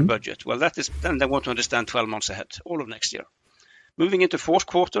initial budget, well, then they want to understand 12 months ahead, all of next year. Moving into first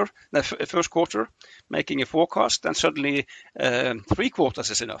quarter, making a forecast, and suddenly 3 quarters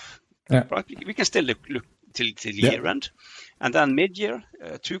is enough. Yeah. Right? We can still look till year end, and then mid-year,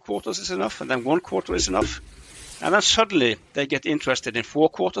 2 quarters is enough, and then 1 quarter is enough. And then suddenly they get interested in 4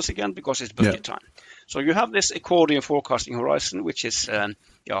 quarters again because it's budget time. So you have this accordion forecasting horizon, which is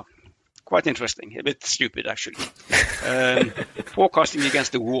quite interesting, a bit stupid actually. Forecasting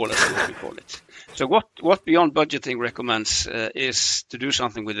against the wall, that's what we call it. So what Beyond Budgeting recommends is to do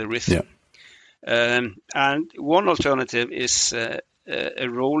something with the rhythm. And one alternative is a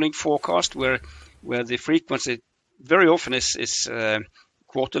rolling forecast where the frequency very often is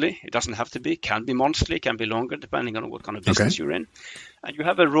quarterly. It doesn't have to be, can be monthly, can be longer, depending on what kind of business you're in. And you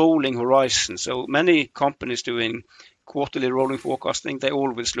have a rolling horizon. So many companies doing quarterly rolling forecasting, they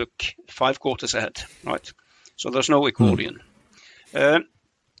always look 5 quarters ahead, right? So there's no accordion. The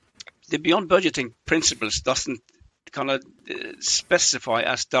beyond budgeting principles doesn't kind of specify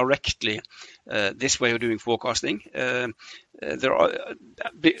as directly this way of doing forecasting. There are,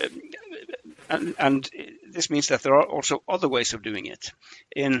 and this means that there are also other ways of doing it.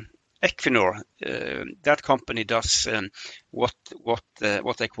 In Equinor, that company does what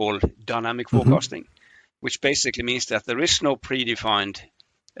they call dynamic forecasting, which basically means that there is no predefined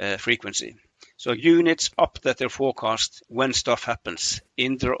frequency. So units update their forecast when stuff happens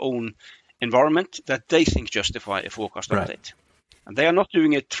in their own environment that they think justify a forecast update. And they are not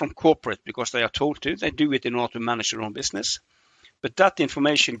doing it from corporate because they are told to. They do it in order to manage their own business. But that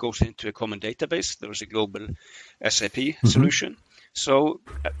information goes into a common database. There is a global SAP solution. So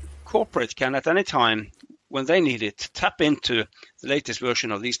corporate can at any time, when they need it, tap into the latest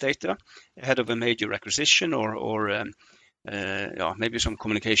version of these data ahead of a major acquisition or maybe some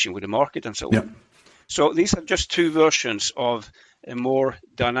communication with the market and so on. So these are just 2 versions of a more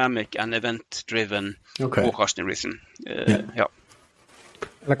dynamic and event-driven forecasting rhythm.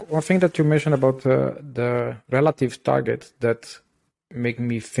 Like one thing that you mentioned about the relative target that make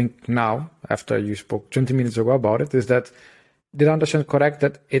me think now, after you spoke 20 minutes ago about it, is that, did I understand correct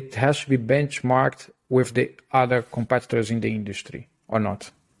that it has to be benchmarked with the other competitors in the industry or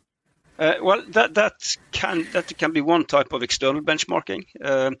not? Well, that can be one type of external benchmarking,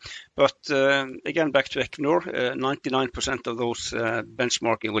 but again, back to Equinor, 99% of those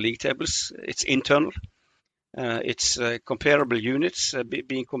benchmarking or league tables, it's internal. It's comparable units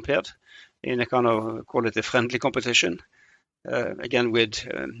being compared in a kind of, call it a friendly competition. Again, with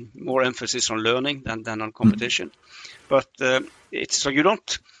more emphasis on learning than on competition. But it's so you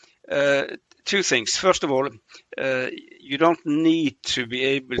don't. 2 things. First of all, you don't need to be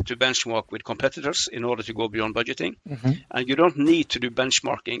able to benchmark with competitors in order to go beyond budgeting. And you don't need to do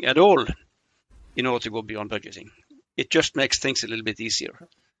benchmarking at all in order to go beyond budgeting. It just makes things a little bit easier.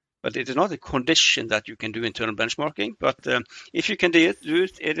 But it is not a condition that you can do internal benchmarking. But if you can do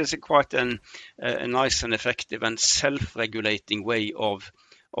it, it is quite a nice and effective and self-regulating way of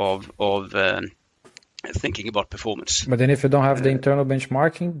thinking about performance. But then if you don't have the internal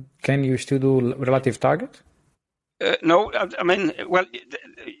benchmarking, can you still do relative target? No, I mean, well,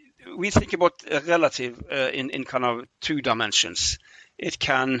 we think about relative in kind of 2 dimensions.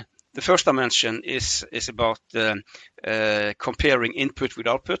 The first dimension is about comparing input with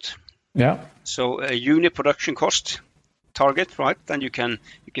output. So a unit production cost target, right? Then you can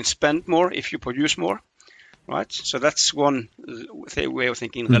spend more if you produce more, right? So that's one way of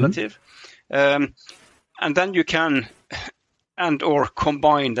thinking relative. And then you can or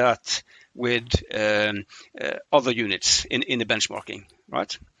combine that with other units in the benchmarking,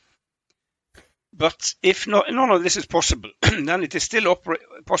 right? But if none of this is possible, then it is still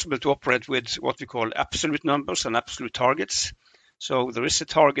possible to operate with what we call absolute numbers and absolute targets. So there is a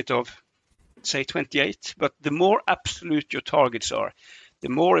target of, say, 28, but the more absolute your targets are, the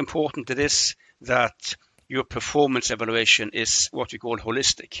more important it is that your performance evaluation is what we call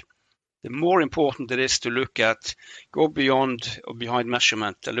holistic. The more important it is to go beyond or behind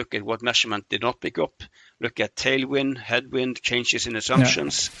measurement, and look at what measurement did not pick up, look at tailwind, headwind, changes in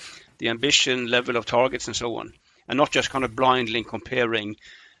assumptions, the ambition level of targets and so on, and not just kind of blindly comparing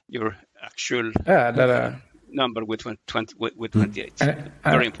your actual number with 28.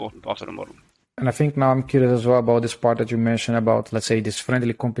 Very important part of the model. And I think now I'm curious as well about this part that you mentioned about, let's say, this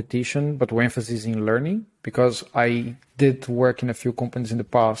friendly competition, but with emphasis in learning, because I did work in a few companies in the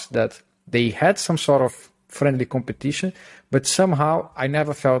past that they had some sort of friendly competition, but somehow I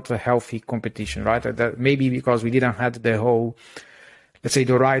never felt a healthy competition, right? That maybe because we didn't have the whole, let's say,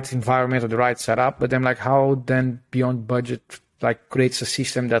 the right environment or the right setup, but then like how then beyond budget like creates a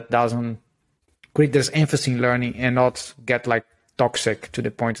system that doesn't create this emphasis in learning and not get like toxic to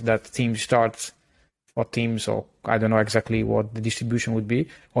the point that teams or I don't know exactly what the distribution would be,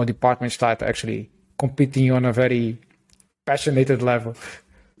 or departments start actually competing on a very passionate level.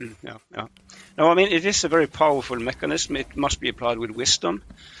 Yeah. No, I mean, it is a very powerful mechanism. It must be applied with wisdom.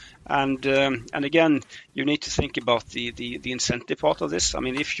 And again, you need to think about the incentive part of this. I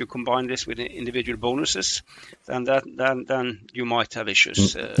mean, if you combine this with individual bonuses, then you might have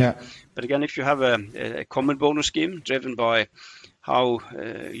issues. But again, if you have a common bonus scheme driven by how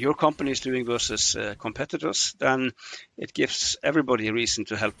your company is doing versus competitors, then it gives everybody a reason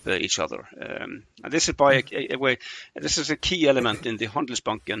to help each other. And this is by a way. This is a key element in the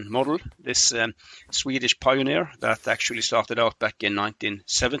Handelsbanken model. This Swedish pioneer that actually started out back in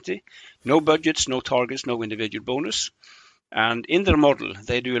 1970. No budgets, no targets, no individual bonus. And in their model,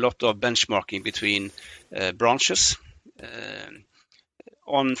 they do a lot of benchmarking between branches.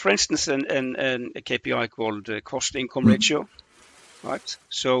 On, for instance, a KPI called cost-income ratio, right?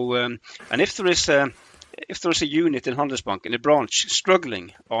 So, and if there is a unit in Handelsbanken, a branch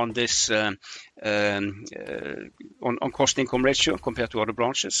struggling on this on cost-income ratio compared to other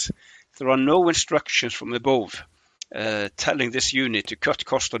branches, there are no instructions from above telling this unit to cut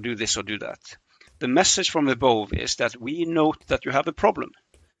cost or do this or do that. The message from above is that we note that you have a problem,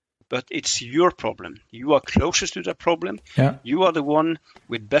 but it's your problem. You are closest to that problem. Yeah. You are the one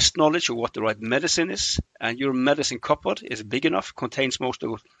with best knowledge of what the right medicine is, and your medicine cupboard is big enough, contains most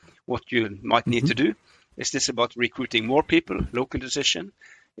of what you might need to do. Is this about recruiting more people, local decision?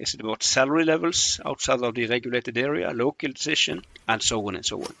 Is it about salary levels outside of the regulated area, local decision, and so on and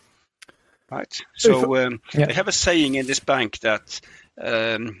so on? Right. So they have a saying in this bank that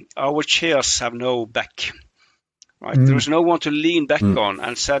our chairs have no back. Right. There is no one to lean back on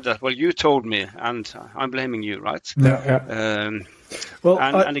and said that, well, you told me and I'm blaming you, right? Yeah.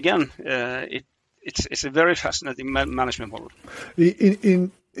 And again, it's a very fascinating management model.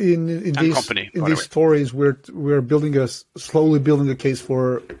 In these stories, we're slowly building a case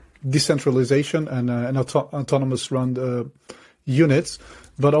for decentralization and autonomous run units,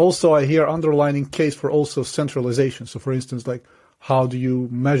 but also I hear underlining case for also centralization. So, for instance, like how do you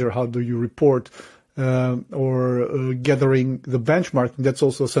measure, how do you report? Or gathering the benchmarking, that's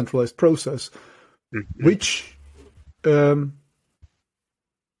also a centralized process. Mm-hmm.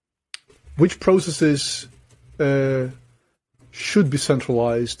 Which processes should be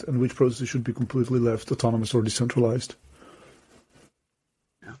centralized and which processes should be completely left autonomous or decentralized?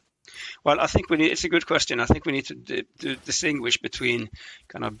 Yeah. Well, I think it's a good question. I think we need to distinguish between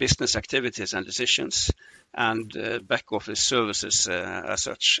kind of business activities and decisions and back office services as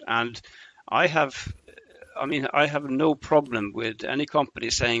such. And I have no problem with any company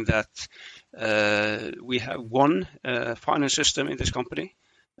saying that we have one finance system in this company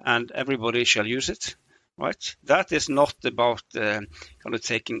and everybody shall use it, right? That is not about kind of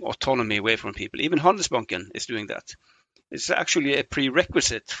taking autonomy away from people. Even Handelsbanken is doing that. It's actually a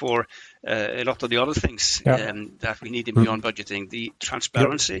prerequisite for a lot of the other things that we need in beyond budgeting, the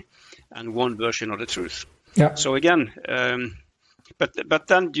transparency and one version of the truth. Yeah. So again, But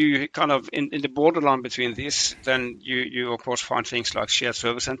then you kind of in the borderline between these, then you of course find things like shared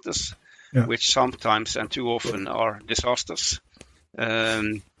service centers, which sometimes and too often are disasters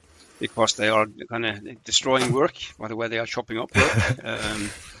because they are kind of destroying work by the way they are chopping up work.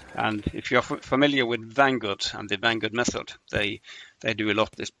 And if you're familiar with Vanguard and the Vanguard method, they do a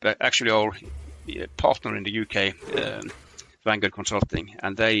lot. This actually our partner in the UK, Vanguard Consulting,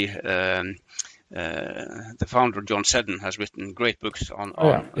 and they. The founder John Seddon has written great books on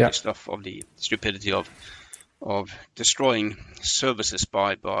this stuff of the stupidity of destroying services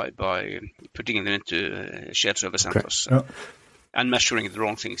by putting them into shared service centers and measuring the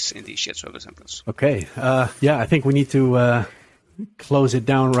wrong things in these shared service centers. Okay, I think we need to close it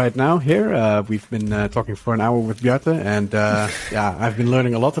down right now here. We've been talking for an hour with Bjarte, and I've been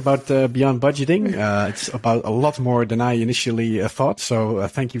learning a lot about beyond budgeting. It's about a lot more than I initially thought. So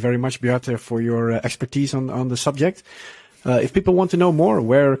thank you very much, Bjarte, for your expertise on the subject. If people want to know more,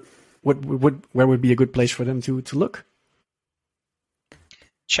 where would be a good place for them to look?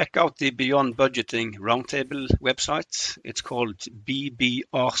 Check out the Beyond Budgeting Roundtable website. It's called bbrt.org.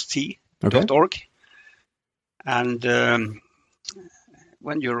 And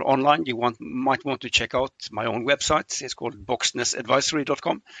when you're online, you might want to check out my own website. It's called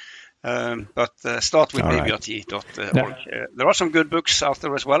boxnessadvisory.com. But start with bbrt.org. There are some good books out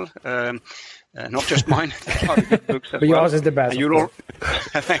there as well. Not just mine. There are good books as but yours is the best.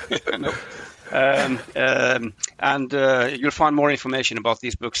 And you'll find more information about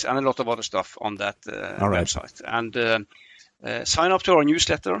these books and a lot of other stuff on that website. And sign up to our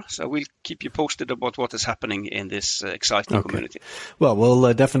newsletter, so we'll keep you posted about what is happening in this exciting community. Well,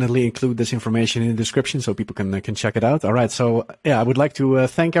 we'll definitely include this information in the description so people can check it out. All right, so I would like to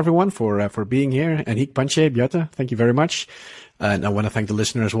thank everyone for being here. And Henrik Panche, Bjarte, thank you very much. And I want to thank the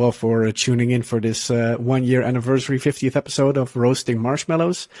listener as well for tuning in for this 1-year anniversary 50th episode of Roasting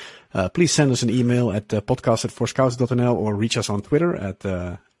Marshmallows. Please send us an email at podcast@4scouts.nl or reach us on Twitter at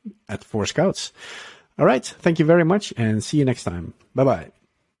 4scouts. All right. Thank you very much and see you next time. Bye-bye.